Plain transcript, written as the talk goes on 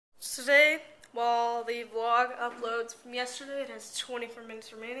So today, while the vlog uploads from yesterday, it has 24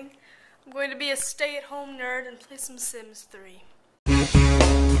 minutes remaining, I'm going to be a stay-at-home nerd and play some Sims 3.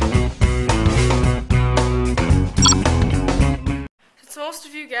 Since most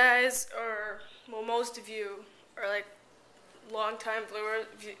of you guys are, well, most of you are like long-time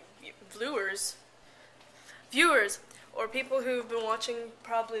viewers, or people who've been watching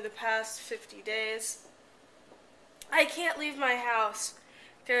probably the past 50 days, I can't leave my house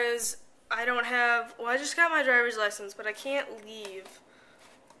because I don't have, well, I just got my driver's license, but I can't leave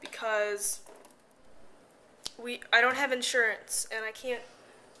because I don't have insurance, and I can't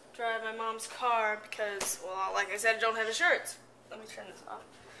drive my mom's car because, well, like I said, I don't have insurance. Let me turn this off.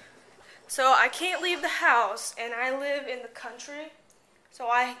 So I can't leave the house, and I live in the country, so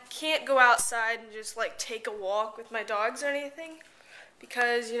I can't go outside and just, like, take a walk with my dogs or anything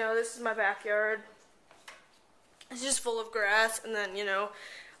because, you know, this is my backyard. It's just full of grass, and then, you know,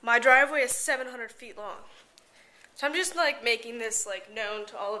 my driveway is 700 feet long. So I'm just, like, making this, like, known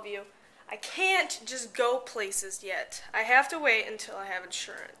to all of you. I can't just go places yet. I have to wait until I have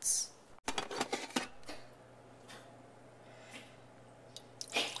insurance.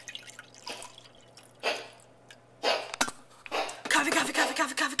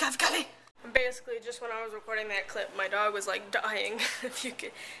 Coffee. Basically, just when I was recording that clip, my dog was like dying. If you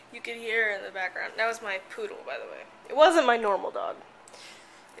could hear in the background. That was my poodle, by the way. It wasn't my normal dog.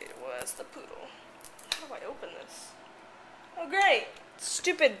 It was the poodle. How do I open this? Oh, great!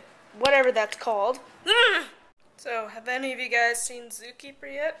 Stupid, whatever that's called. So, have any of you guys seen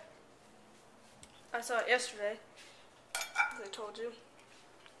Zookeeper yet? I saw it yesterday, as I told you.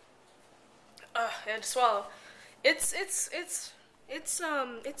 I had to swallow. It's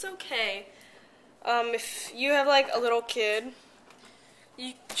okay. If you have, like, a little kid,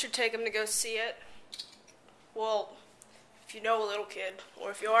 you should take him to go see it. Well, if you know a little kid,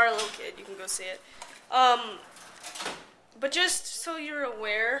 or if you are a little kid, you can go see it. But just so you're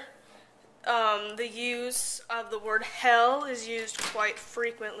aware, the use of the word hell is used quite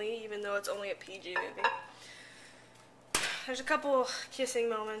frequently, even though it's only a PG movie. There's a couple kissing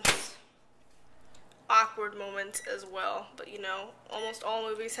moments. Awkward moments as well, but you know, almost all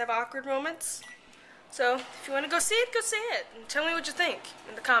movies have awkward moments. So, if you want to go see it, and tell me what you think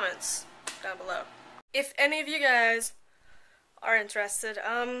in the comments down below. If any of you guys are interested,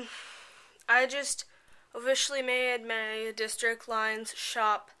 I just officially made my District Lines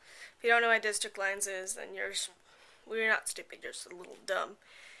shop. If you don't know what District Lines is, then you're not stupid, you're just a little dumb.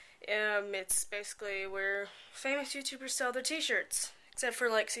 It's basically where famous YouTubers sell their t-shirts, except for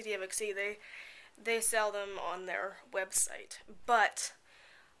like CTFXC, they sell them on their website. But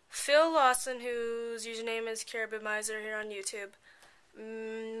Phil Lawson, whose username is Caribou Miser here on YouTube,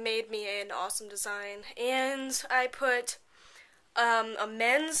 made me an awesome design, and I put a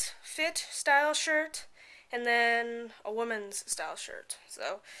men's fit style shirt and then a woman's style shirt.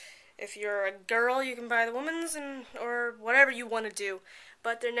 So if you're a girl, you can buy the woman's or whatever you want to do.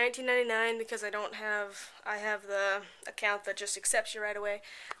 But they're $19.99 because I have the account that just accepts you right away.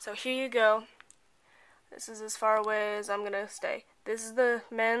 So here you go. This is as far away as I'm gonna stay. This is the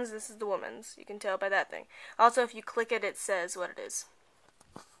men's, this is the woman's. You can tell by that thing. Also, if you click it, it says what it is.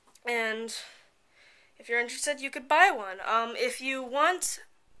 And if you're interested, you could buy one. If you want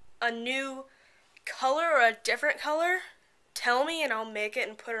a new color or a different color, tell me and I'll make it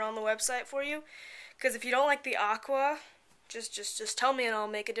and put it on the website for you. Because if you don't like the aqua, just tell me and I'll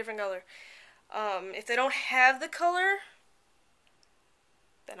make a different color. If they don't have the color,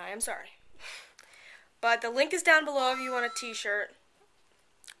 then I am sorry. But the link is down below if you want a t-shirt.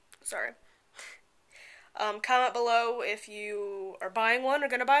 Sorry. Comment below if you are buying one or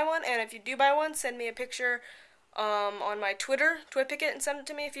going to buy one. And if you do buy one, send me a picture on my Twitter. Twitpic it and send it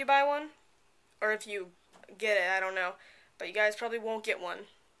to me if you buy one. Or if you get it, I don't know. But you guys probably won't get one.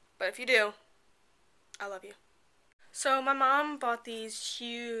 But if you do, I love you. So my mom bought these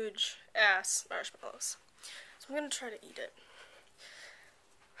huge ass marshmallows. So I'm going to try to eat it.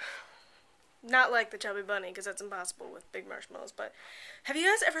 Not like the Chubby Bunny, because that's impossible with big marshmallows, but have you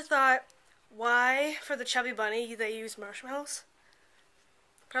guys ever thought why, for the Chubby Bunny, they use marshmallows?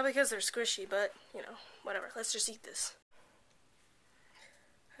 Probably because they're squishy, but, you know, whatever. Let's just eat this.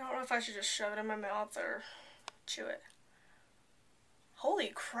 I don't know if I should just shove it in my mouth or chew it.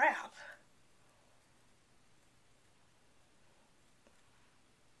 Holy crap.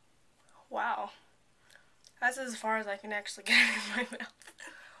 Wow. That's as far as I can actually get it in my mouth.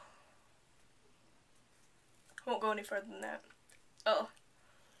 Won't go any further than that. Oh.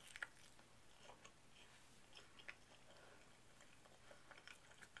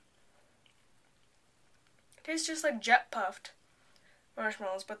 It tastes just like jet puffed.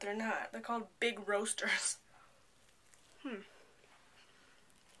 marshmallows, but they're not. They're called Big Roasters.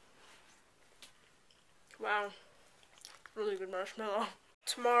 Wow. Really good marshmallow.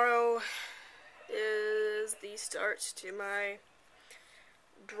 Tomorrow is the start to my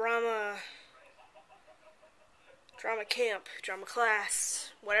drama camp, drama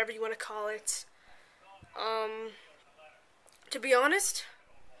class, whatever you want to call it. To be honest,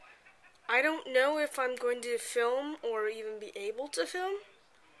 I don't know if I'm going to film or even be able to film.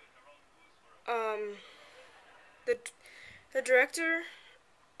 The director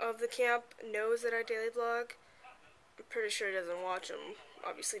of the camp knows that I daily vlog. I'm pretty sure he doesn't watch them,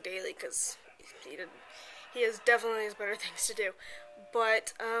 obviously, daily, because he has definitely has better things to do.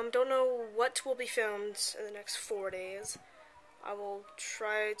 But, don't know what will be filmed in the next 4 days. I will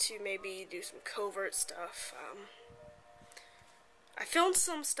try to maybe do some covert stuff. I filmed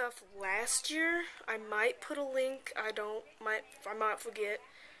some stuff last year. I might put a link. I might forget.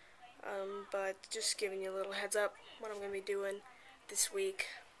 But just giving you a little heads up what I'm going to be doing this week.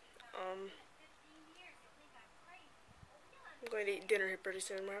 I'm going to eat dinner here pretty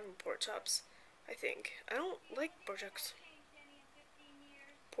soon. We're having pork chops, I think. I don't like pork chops.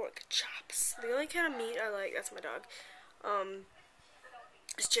 Pork chops. The only kind of meat I like, that's my dog,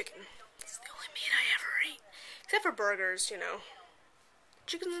 is chicken. It's the only meat I ever eat. Except for burgers, you know.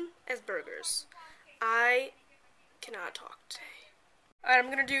 Chicken as burgers. I cannot talk today. Alright,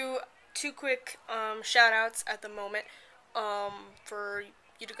 I'm going to do 2 quick shout-outs at the moment for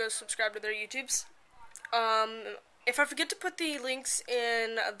you to go subscribe to their YouTubes. If I forget to put the links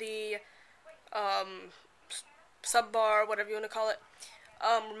in the sub bar, whatever you want to call it,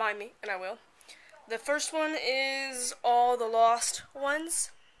 remind me, and I will. The first one is All the Lost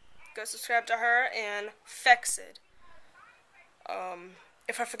Ones. Go subscribe to her, and Fexid.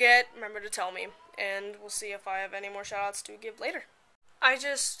 If I forget, remember to tell me, and we'll see if I have any more shoutouts to give later. I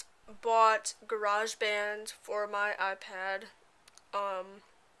just bought GarageBand for my iPad,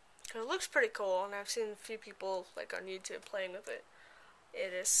 it looks pretty cool, and I've seen a few people, like, on YouTube playing with it.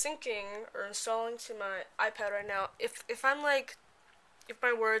 It is syncing, or installing to my iPad right now. If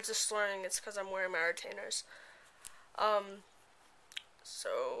my words are slurring, it's because I'm wearing my retainers.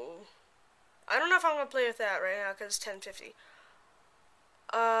 So, I don't know if I'm going to play with that right now, because it's 10:50.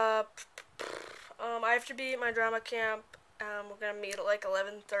 I have to be at my drama camp. We're going to meet at like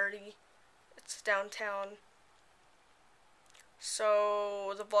 11:30. It's downtown.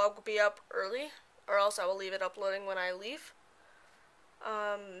 So the vlog will be up early, or else I will leave it uploading when I leave.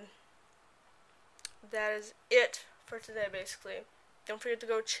 That is it for today, basically. Don't forget to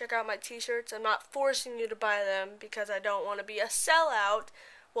go check out my t-shirts. I'm not forcing you to buy them because I don't want to be a sellout.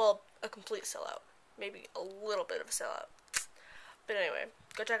 Well, a complete sellout. Maybe a little bit of a sellout. But anyway,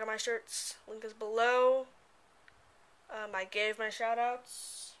 go check out my shirts. Link is below. I gave my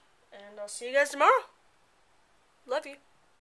shoutouts. And I'll see you guys tomorrow. Love you.